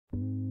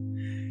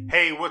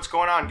Hey, what's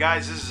going on,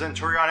 guys? This is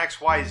Zenturion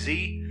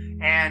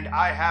XYZ, and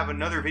I have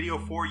another video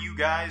for you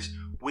guys.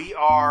 We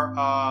are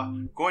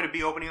going to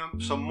be opening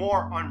up some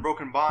more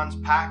Unbroken Bonds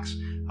packs.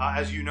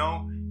 As you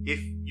know,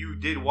 if you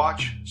did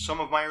watch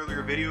some of my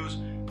earlier videos,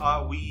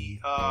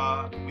 we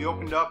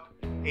opened up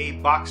a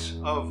box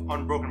of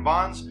Unbroken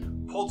Bonds,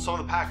 pulled some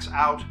of the packs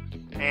out,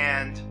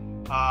 and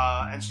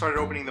started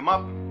opening them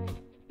up.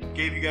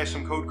 Gave you guys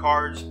some code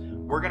cards.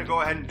 We're going to go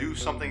ahead and do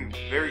something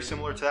very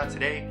similar to that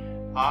today.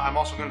 I'm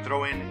also going to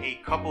throw in a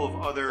couple of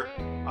other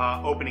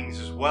openings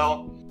as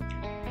well.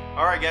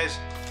 Alright guys,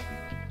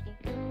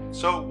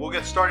 so we'll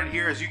get started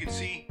here. As you can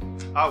see,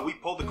 we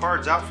pulled the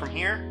cards out from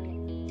here,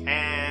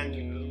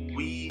 and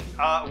we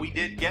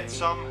did get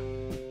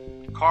some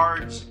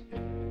cards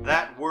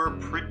that were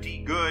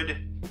pretty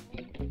good.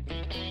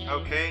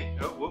 Okay,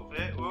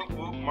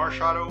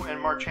 Marshadow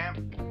and Marchamp,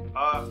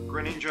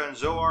 Greninja and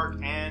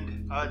Zoroark,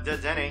 and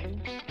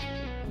Dedenne.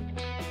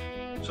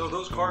 So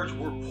those cards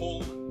were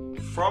pulled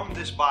from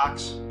this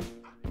box.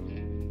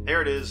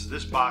 There it is,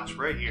 this box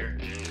right here.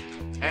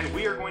 And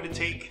we are going to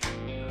take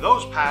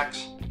those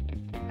packs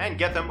and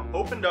get them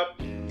opened up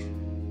in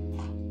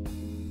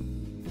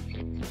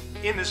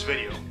this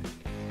video.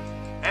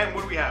 And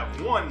what do we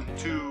have? 1,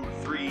 2,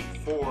 3,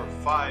 4,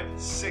 5,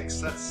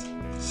 6. That's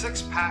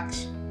 6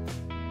 packs.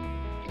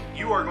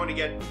 You are going to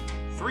get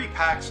 3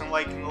 packs, and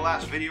like in the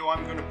last video,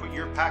 I'm going to put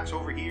your packs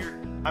over here.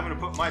 I'm going to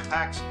put my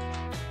packs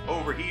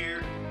over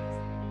here.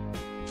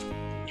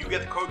 You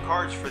get the code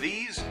cards for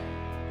these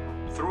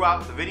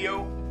throughout the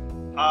video.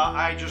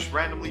 I just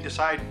randomly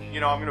decide, I'm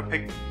going to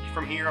pick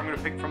from here, I'm going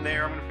to pick from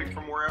there, I'm going to pick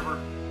from wherever.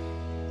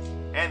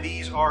 And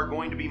these are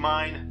going to be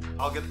mine.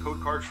 I'll get the code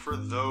cards for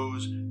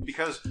those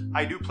because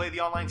I do play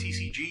the online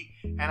TCG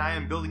and I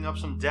am building up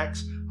some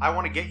decks. I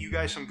want to get you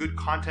guys some good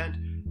content,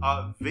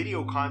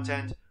 video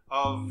content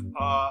of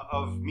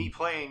me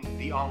playing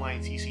the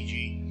online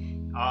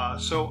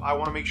TCG. So I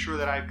want to make sure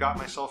that I've got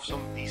myself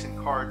some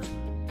decent cards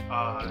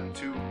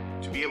to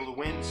be able to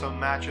win some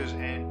matches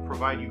and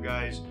provide you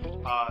guys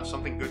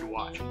something good to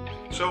watch.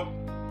 So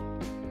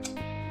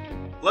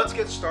let's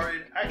get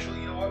started.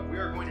 Actually, you know what? We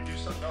are going to do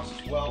something else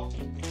as well.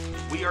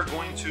 We are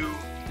going to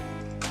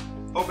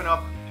open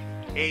up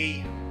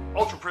a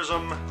Ultra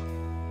Prism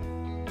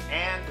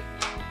and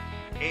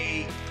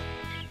a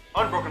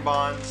Unbroken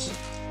Bonds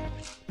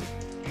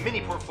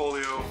mini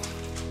portfolio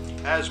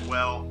as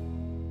well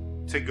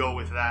to go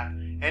with that.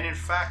 And in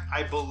fact,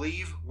 I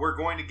believe we're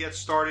going to get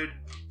started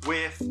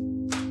with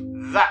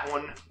that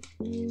one.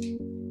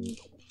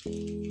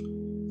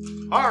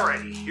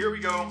 Alrighty, here we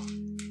go.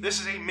 This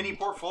is a mini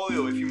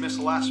portfolio. If you missed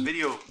the last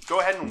video,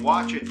 go ahead and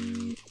watch it.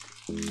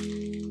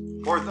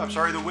 Or, I'm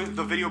sorry,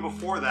 the video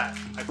before that,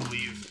 I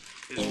believe,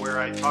 is where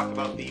I talked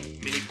about the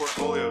mini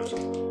portfolios.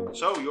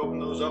 So you open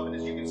those up, and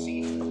as you can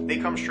see, they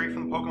come straight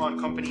from the Pokemon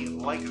company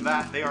like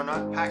that. They are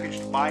not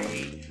packaged by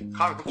a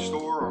comic book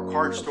store or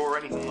card store or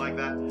anything like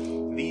that.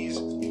 These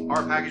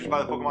are packaged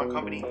by the Pokemon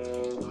company.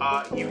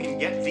 You can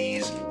get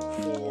these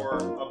for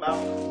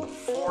about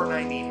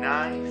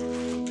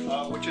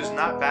 $4.99, which is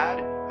not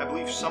bad. I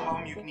believe some of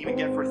them you can even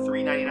get for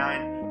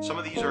 $3.99. Some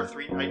of these are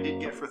I did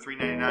get for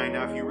 $3.99.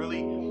 Now, if you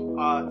really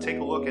take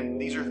a look,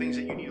 and these are things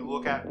that you need to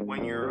look at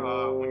when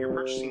you're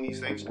purchasing these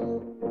things.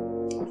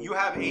 You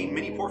have a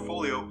mini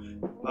portfolio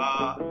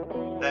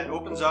that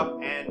opens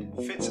up and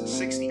fits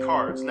 60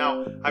 cards.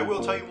 Now, I will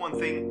tell you one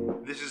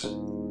thing. This is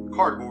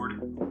cardboard.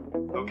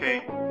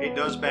 Okay, it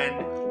does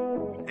bend.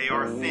 They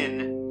are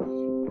thin.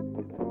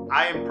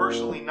 I am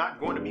personally not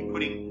going to be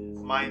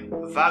putting my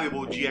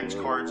valuable GX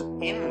cards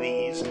in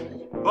these,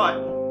 but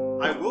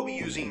I will be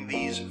using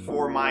these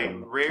for my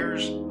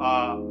rares,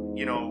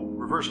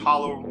 reverse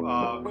hollow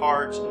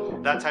cards,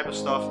 that type of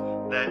stuff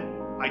that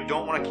I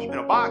don't want to keep in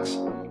a box,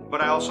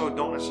 but I also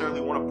don't necessarily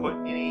want to put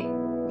in a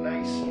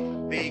nice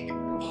big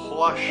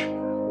plush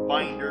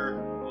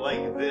binder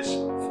like this,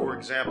 for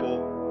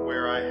example,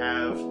 where I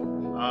have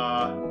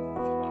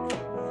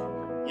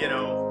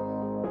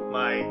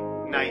my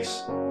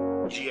nice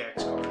GX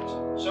cards.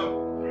 So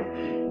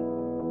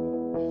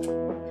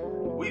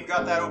we've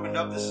got that opened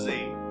up. This is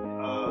a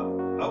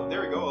oh,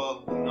 there we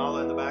go, a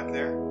Lunala in the back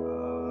there.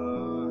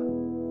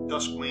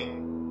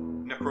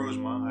 Duskwing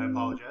Necrozma, I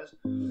apologize.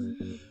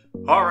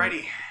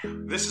 Alrighty,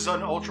 this is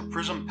an Ultra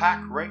Prism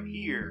pack right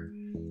here,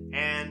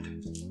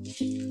 and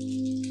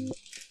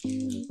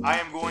I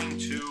am going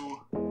to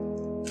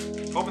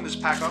open this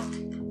pack up.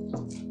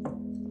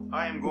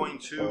 I am going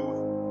to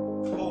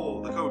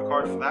pull the code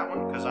card for that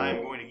one because I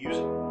am going to use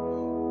it,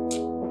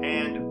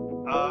 and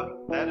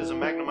that is a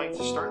Magnemite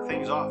to start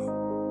things off.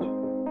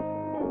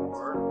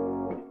 For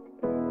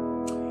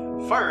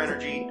Fire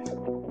Energy,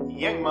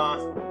 Yangma.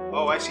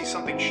 Oh, I see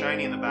something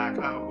shiny in the back.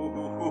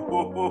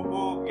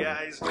 Oh,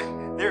 guys,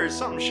 there is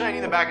something shiny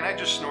in the back, and I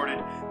just snorted.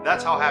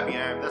 That's how happy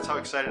I am. That's how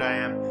excited I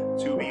am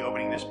to be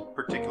opening this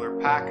particular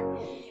pack.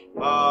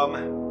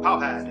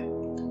 Powpad,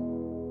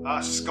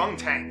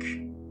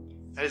 Skuntank.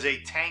 That is a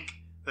tank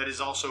that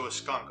is also a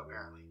skunk,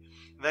 apparently.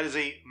 That is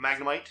a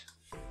Magnemite,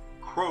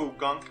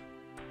 Croagunk,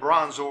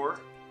 Bronzor,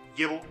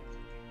 Gible,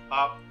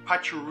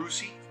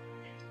 Pachirisu,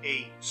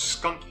 a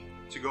Skunky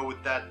to go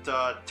with that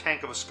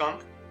tank of a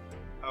skunk.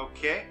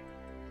 Okay.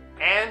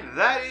 And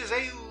that is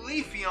a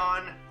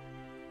Leafeon.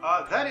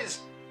 That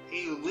is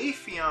a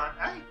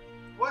Leafeon.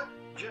 What?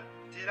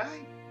 Did I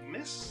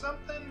miss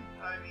something?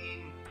 I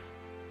mean,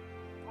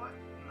 what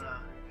in the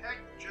heck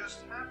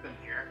just happened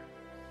here?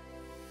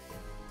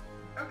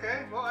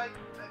 Okay, well, I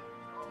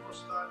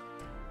almost thought...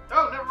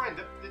 Oh, never mind.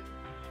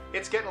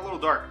 It's getting a little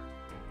dark.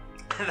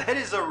 That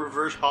is a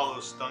reverse hollow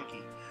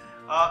Stunky.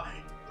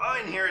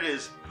 And here it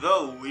is, the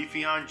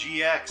Leafeon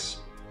GX.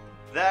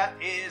 That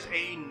is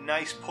a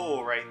nice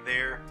pull right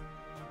there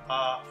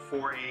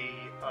for a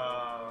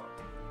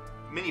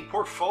mini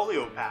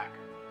portfolio pack.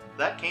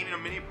 That came in a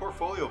mini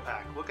portfolio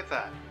pack. Look at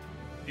that.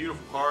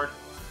 Beautiful card.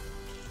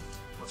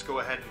 Let's go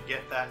ahead and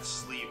get that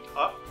sleeved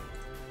up.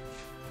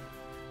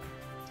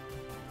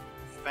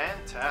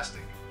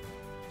 Fantastic.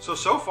 So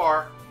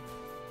far,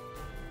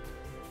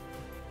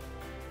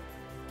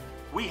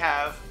 we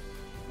have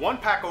one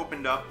pack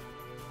opened up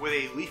with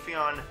a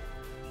Leafeon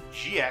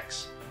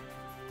GX.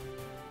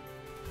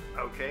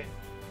 Okay.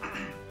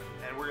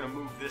 And we're going to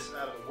move this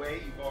out of the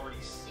way. You've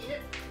already seen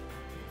it.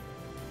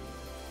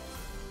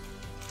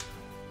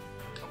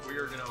 We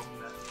are going to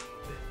open that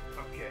bit.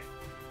 Okay.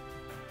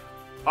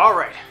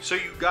 Alright. So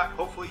you got,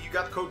 hopefully you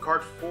got the code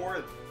card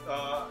for,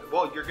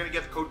 well, you're going to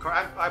get the code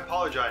card. I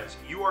apologize.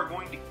 You are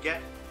going to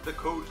get the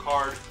code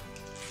card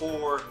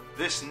for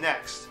this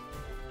next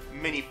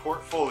mini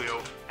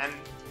portfolio. And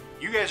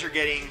you guys are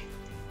getting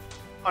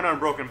an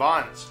Unbroken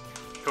Bonds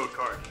code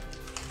card.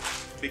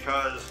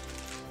 Because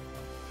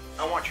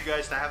I want you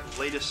guys to have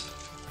the latest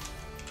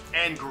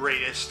and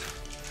greatest.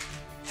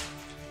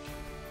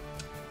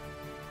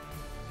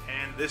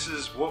 And this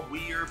is what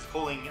we are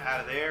pulling out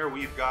of there.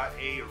 We've got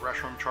a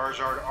Reshiram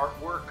Charizard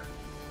artwork.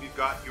 We've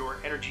got your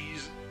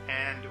energies,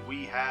 and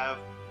we have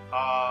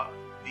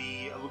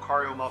the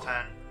Lucario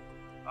Meltan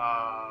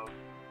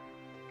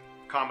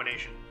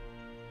combination.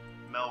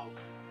 Mel,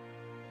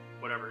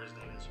 whatever his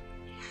name is.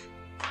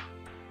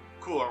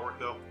 Cool artwork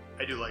though.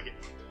 I do like it.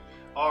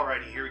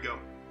 Alrighty, here we go.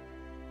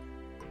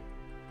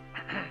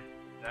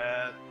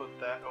 Put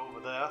that over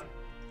there.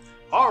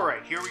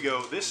 Alright, here we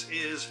go. This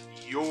is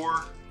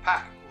your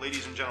pack,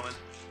 ladies and gentlemen.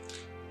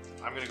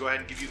 I'm going to go ahead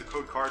and give you the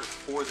code card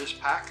for this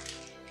pack.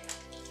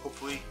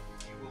 Hopefully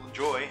you will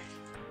enjoy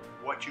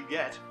what you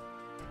get.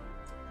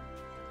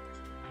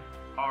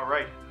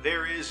 Alright,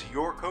 there is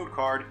your code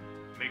card.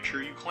 Make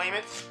sure you claim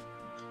it.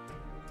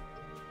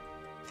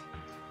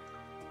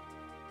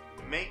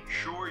 Make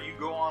sure you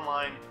go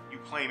online, you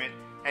claim it.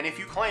 And if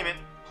you claim it,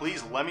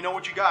 please let me know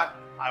what you got.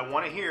 I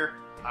want to hear.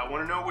 I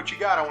want to know what you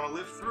got. I want to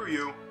live through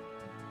you.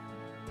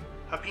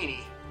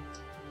 Happiny,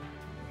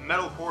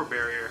 Metal Core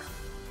Barrier,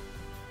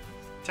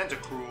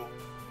 Tentacruel,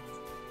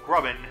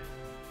 Grubbin,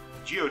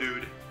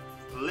 Geodude,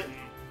 Litten,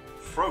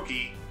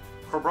 Froakie,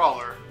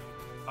 Crabrawler,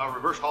 a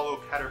Reverse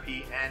Hollow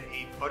Caterpie, and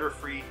a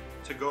Butterfree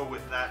to go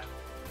with that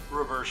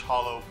Reverse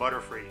Hollow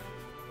Butterfree.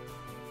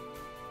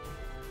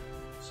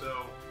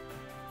 So,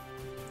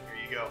 there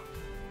you go.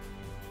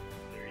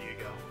 There you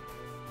go.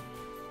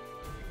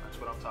 That's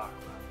what I'm talking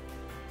about.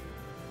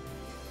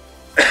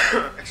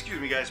 Excuse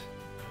me, guys.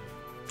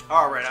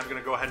 Alright, I'm going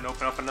to go ahead and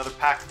open up another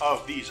pack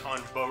of these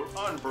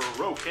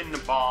Unbroken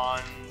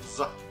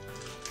Bonds.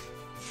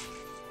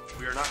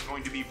 We are not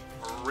going to be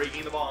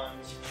breaking the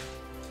bonds.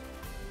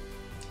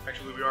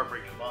 Actually, we are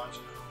breaking the bonds.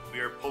 We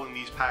are pulling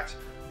these packs,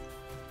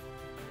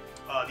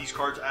 these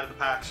cards out of the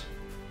packs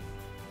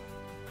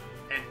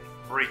and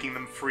breaking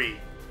them free.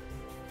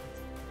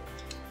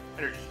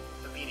 Energy,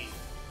 Happiny,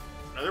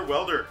 another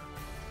Welder.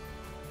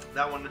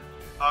 That one,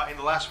 in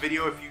the last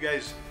video, if you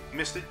guys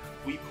missed it,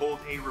 we pulled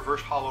a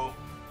Reverse Hollow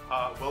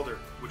Welder,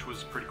 which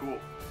was pretty cool.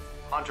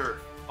 Hunter,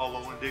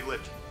 Alolan Diglett,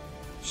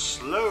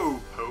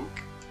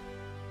 Slowpoke,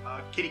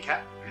 Kitty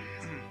Cat,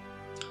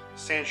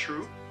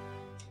 Sandshrew,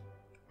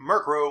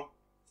 Murkrow.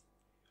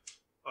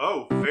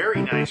 Oh,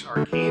 very nice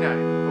Arcanine.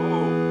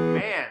 Oh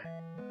man,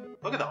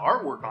 look at the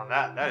artwork on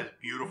that. That is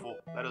beautiful.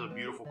 That is a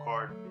beautiful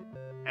card.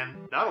 And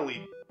not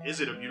only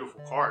is it a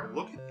beautiful card,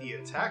 look at the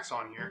attacks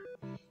on here.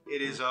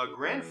 It is a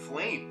Grand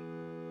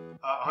Flame,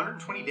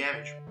 120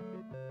 damage.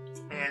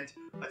 And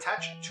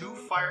attach 2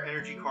 Fire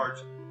Energy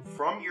cards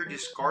from your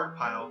discard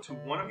pile to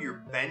one of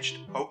your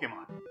benched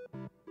Pokemon.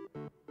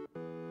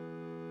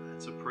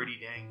 That's a pretty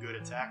dang good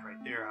attack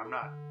right there. I'm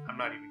not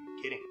even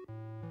kidding.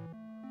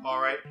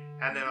 Alright,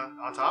 and then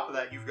on top of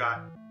that, you've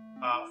got,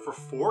 for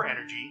 4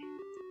 energy,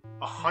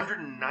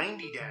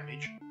 190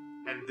 damage.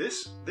 And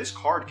this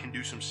card can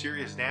do some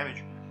serious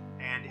damage.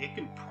 And it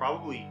can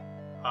probably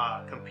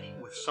compete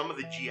with some of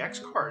the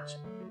GX cards.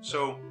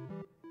 So,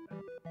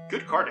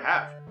 good card to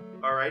have.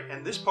 Alright,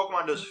 and this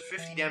Pokemon does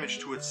 50 damage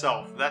to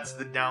itself. That's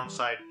the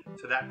downside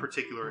to that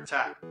particular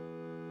attack.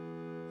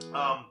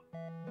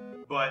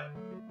 But,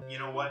 you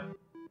know what?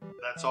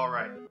 That's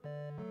alright.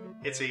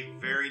 It's a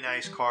very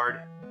nice card.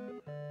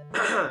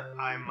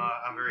 I'm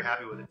very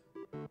happy with it.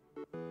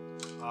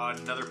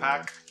 Another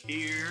pack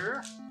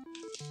here.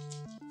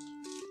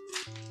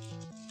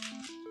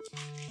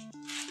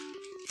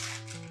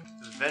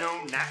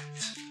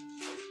 Venonat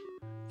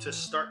to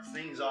start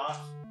things off.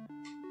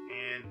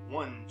 And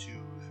 1, 2,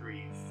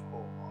 3,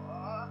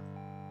 4.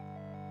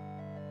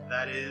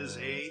 That is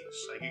a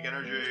Psychic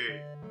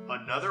Energy.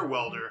 Another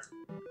Welder.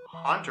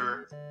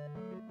 Hunter.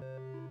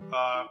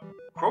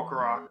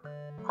 Krokorok.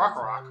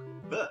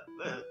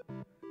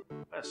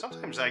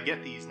 Sometimes I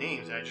get these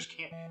names and I just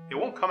can't. They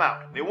won't come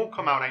out. They won't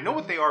come out. I know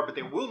what they are, but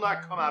they will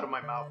not come out of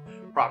my mouth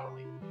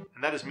properly.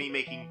 And that is me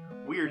making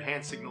weird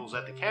hand signals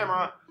at the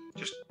camera.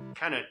 Just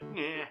kind of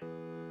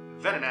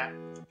Venonat,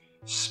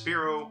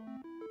 Spearow,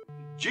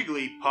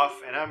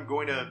 Jigglypuff, and I'm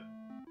going to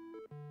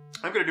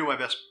do my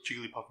best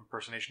Jigglypuff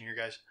impersonation here,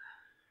 guys.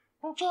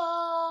 Jigglypuff,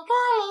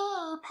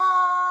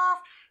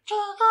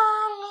 Jigglypuff.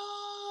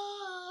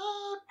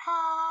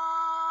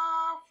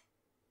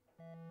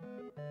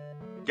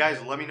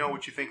 Guys, let me know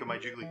what you think of my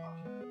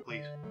Jigglypuff,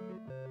 please.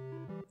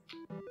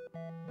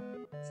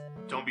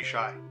 Don't be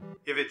shy.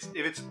 If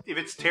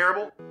it's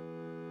terrible,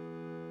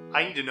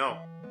 I need to know.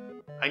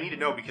 I need to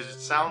know because it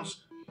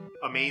sounds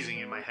amazing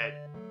in my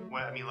head.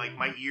 I mean, like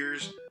my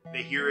ears,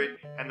 they hear it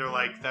and they're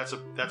like, "That's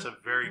a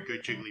very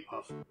good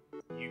Jigglypuff."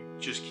 You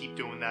just keep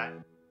doing that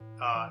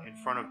in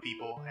front of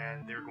people,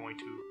 and they're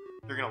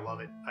gonna love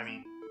it. I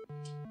mean,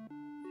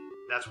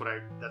 that's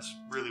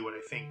really what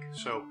I think.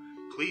 So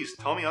please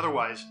tell me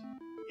otherwise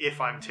if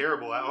I'm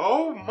terrible at.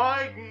 Oh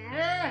my!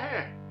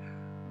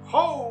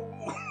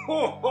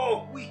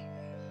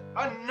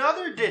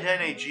 Another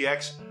Dedenne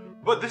GX,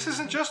 but this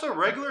isn't just a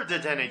regular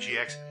Dedenne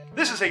GX.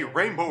 This is a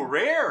Rainbow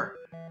Rare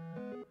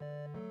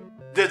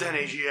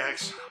Dedenne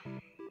GX.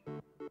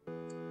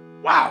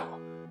 Wow,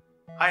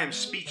 I am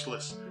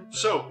speechless.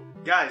 So,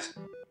 guys,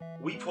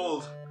 we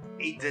pulled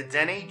a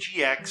Dedenne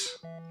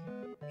GX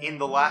in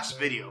the last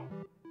video,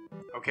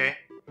 okay?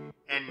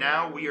 And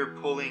now we are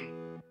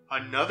pulling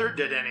another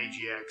Dedenne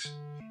GX,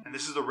 and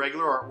this is the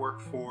regular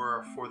artwork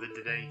for the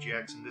Dedenne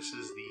GX, and this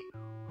is the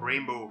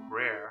Rainbow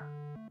Rare.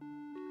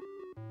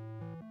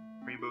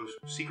 Rainbow's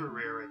Secret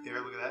Rare right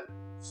there, look at that.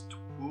 It's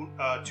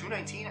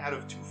 219 out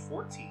of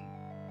 214,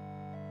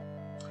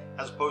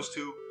 as opposed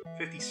to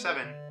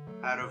 57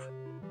 out of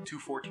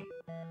 214.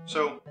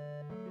 So,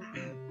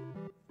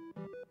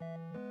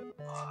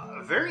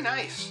 very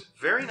nice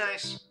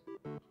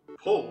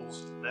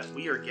pulls that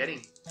we are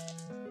getting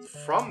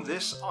from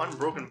this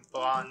Unbroken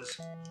Bonds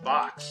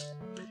box.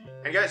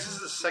 And guys, this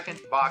is the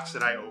second box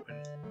that I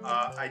opened.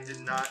 I did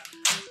not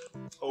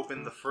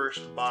open the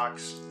first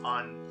box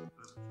on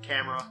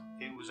camera.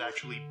 It was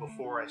actually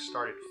before I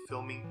started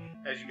filming.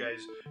 As you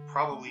guys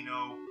probably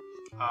know,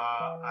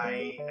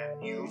 I am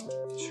new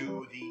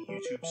to the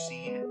YouTube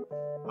scene.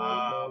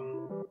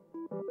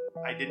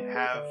 I didn't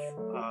have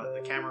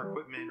the camera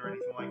equipment or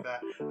anything like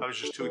that. I was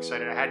just too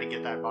excited. I had to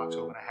get that box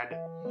open. I had to,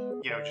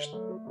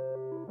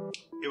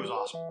 it was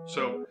awesome.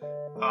 So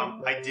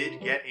I did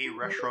get a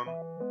Reshiram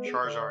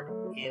Charizard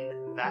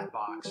in that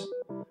box.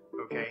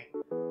 Okay,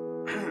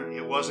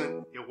 it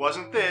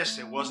wasn't this.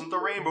 It wasn't the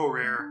Rainbow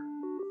Rare,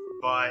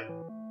 but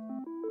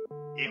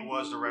it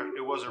was a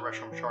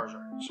Reshiram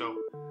Charizard. So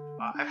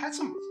I've had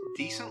some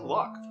decent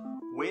luck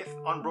with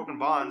Unbroken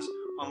Bonds,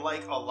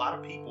 unlike a lot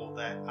of people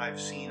that I've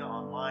seen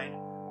online,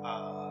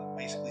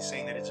 basically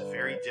saying that it's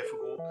very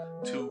difficult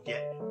to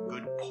get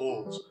good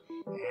pulls.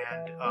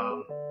 And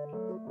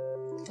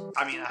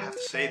I mean, I have to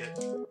say that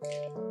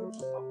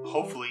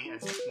hopefully,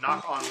 and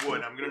knock on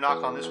wood, I'm going to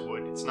knock on this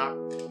wood. It's not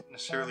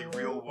necessarily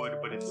real wood,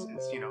 but it's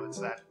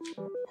that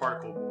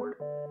particle board.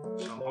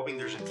 So I'm hoping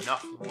there's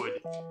enough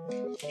wood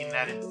in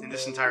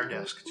this entire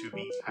desk to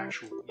be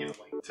actual,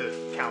 like to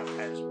count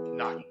as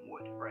knocking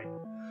wood, right?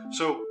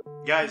 So,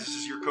 guys, this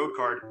is your code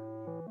card.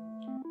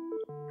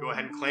 Go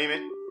ahead and claim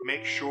it.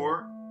 Make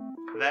sure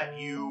that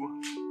you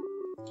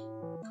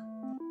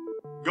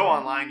go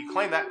online, you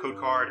claim that code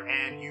card,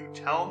 and you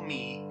tell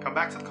me, come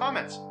back to the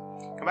comments.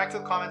 Come back to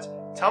the comments,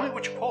 tell me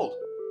what you pulled.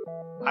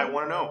 I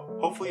want to know.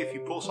 Hopefully, if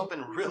you pull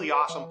something really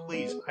awesome,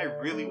 please, I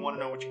really want to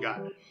know what you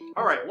got.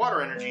 All right,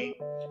 Water Energy,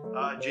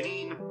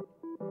 Janine,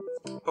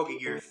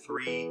 Pokegear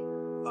 3,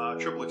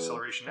 Triple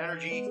Acceleration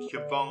Energy,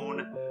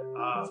 Cubone,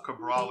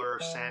 Cabrawler,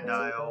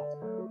 Sandile,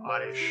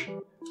 Oddish,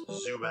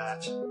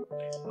 Zubat,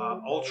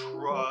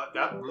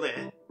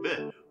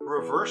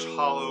 Reverse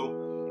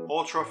Hollow,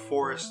 Ultra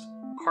Forest,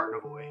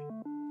 Cartnavoy,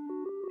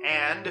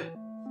 and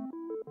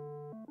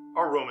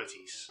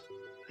Aromatisse.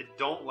 I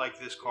don't like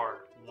this card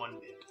one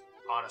bit.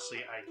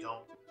 Honestly, I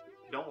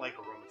don't like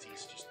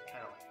Aromatisse. Just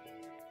kind of like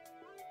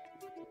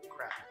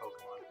crappy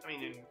Pokemon. I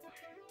mean,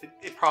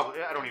 it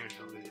probably, I don't even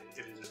know if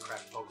it is a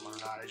crappy Pokemon or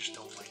not. I just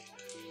don't like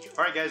it.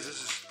 All right, guys,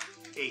 this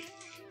is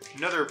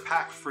another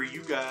pack for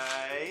you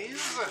guys.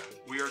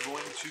 We are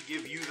going to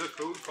give you the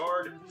code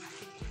card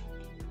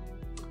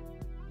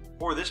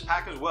for this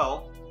pack as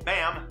well.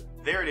 Bam,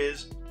 there it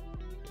is.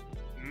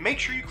 Make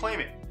sure you claim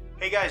it.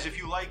 Hey guys, if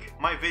you like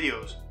my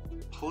videos,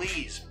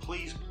 please,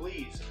 please,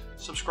 please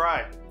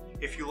subscribe.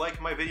 If you like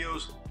my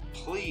videos,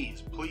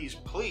 please, please,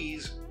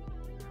 please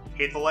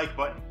hit the like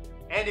button.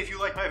 And if you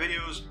like my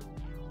videos,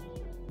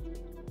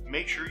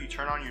 make sure you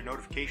turn on your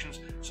notifications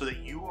so that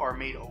you are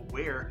made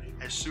aware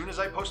as soon as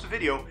I post a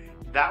video.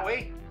 That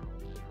way,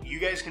 you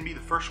guys can be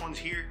the first ones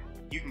here.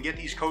 You can get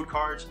these code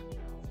cards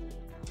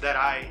that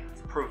I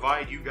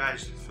provide you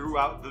guys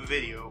throughout the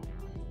video,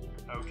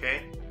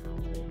 okay?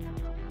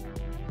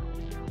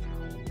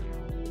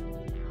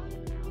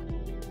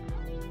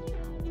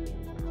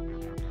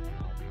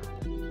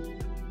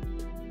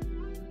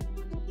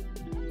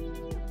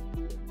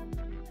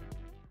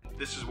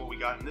 This is what we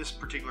got in this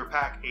particular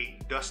pack: a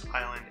Dust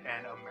Island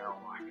and a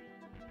Marowak.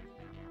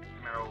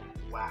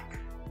 Marowak,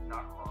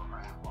 not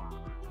Marowak.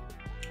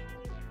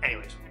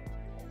 Anyways,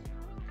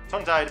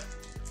 tongue-tied.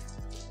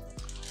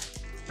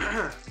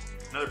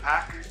 Another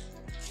pack.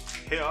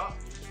 Here.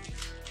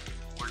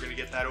 We're gonna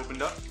get that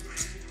opened up.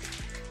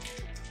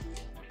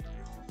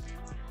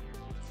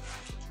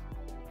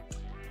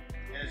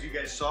 As you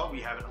guys saw,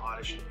 we have an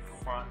Oddish in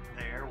front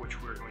there,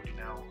 which we're going to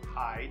now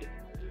hide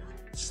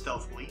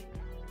stealthily.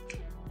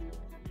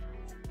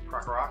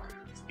 Krokorok,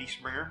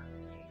 Beastbringer,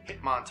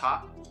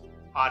 Hitmontop,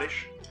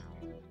 Oddish,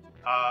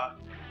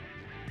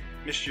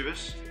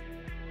 Mischievous,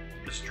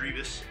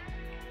 Misdreavus,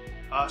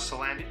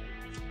 Salandit,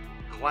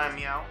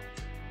 Clammeow,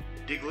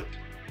 Diglett,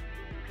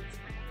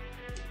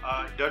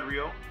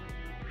 Dodrio.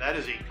 That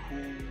is a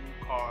cool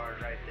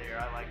card right there.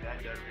 I like that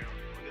Dodrio.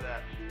 Look at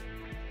that.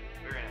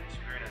 Very nice,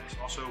 very nice.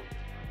 Also,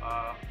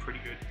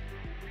 pretty good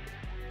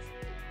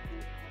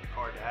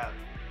card to have.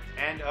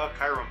 And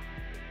Kyurem.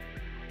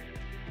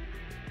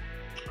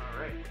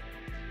 Alright.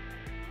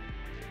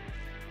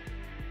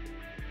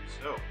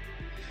 So,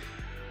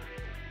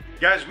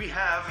 guys, we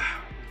have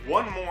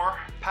one more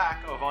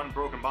pack of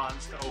Unbroken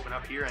Bonds to open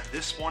up here, and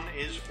this one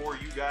is for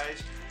you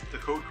guys. The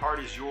code card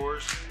is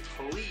yours.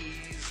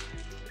 Please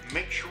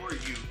make sure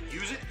you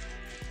use it.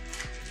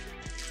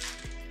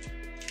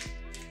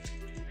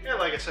 Yeah,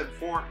 like I said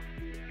before,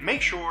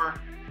 make sure.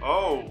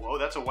 Oh,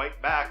 that's a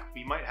white back.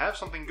 We might have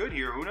something good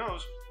here. Who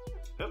knows?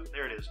 Oh,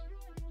 there it is.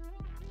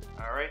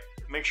 Alright,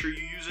 make sure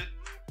you use it.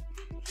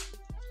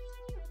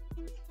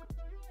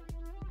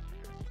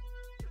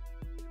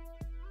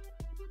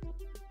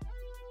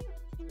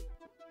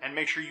 And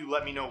make sure you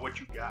let me know what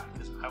you got,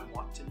 because I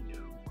want to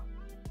know.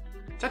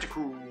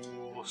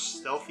 Tentacruel,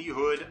 Stealthy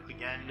Hood,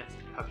 again,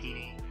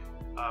 Papini,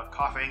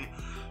 coughing.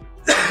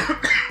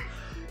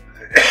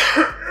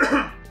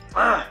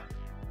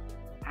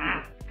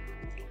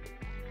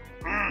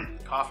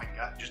 Coughing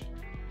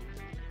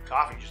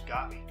just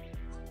got me.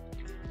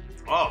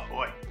 Oh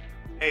boy.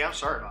 Hey, I'm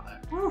sorry about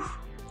that. Whew.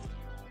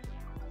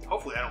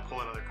 Hopefully I don't pull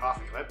another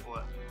coughing. If I pull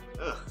it,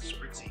 ugh,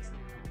 spritzy.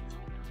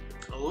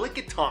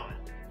 Lickitung.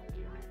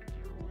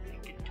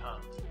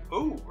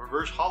 Oh,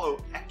 reverse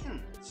hollow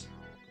Ekans.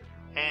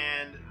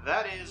 And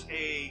that is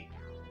a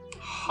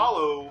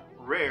hollow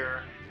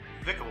rare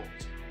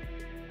Vikavolt.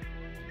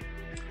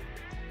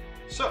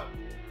 So,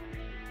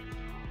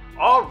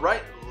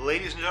 alright,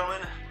 ladies and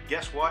gentlemen,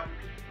 guess what?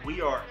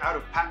 We are out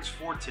of packs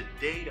for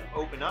today to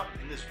open up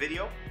in this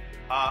video.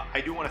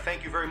 I do want to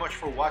thank you very much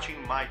for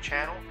watching my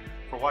channel,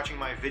 for watching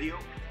my video.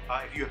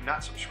 If you have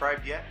not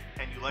subscribed yet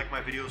and you like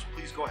my videos,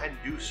 please go ahead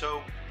and do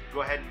so.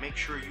 Go ahead and make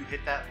sure you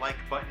hit that like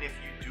button if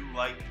you do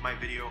like my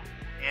video,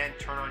 and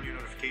turn on your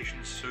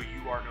notifications so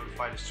you are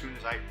notified as soon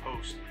as I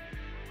post.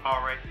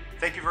 Alright,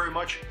 thank you very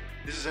much.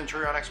 This is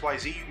Zenturion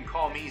XYZ. You can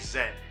call me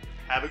Zen.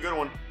 Have a good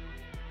one.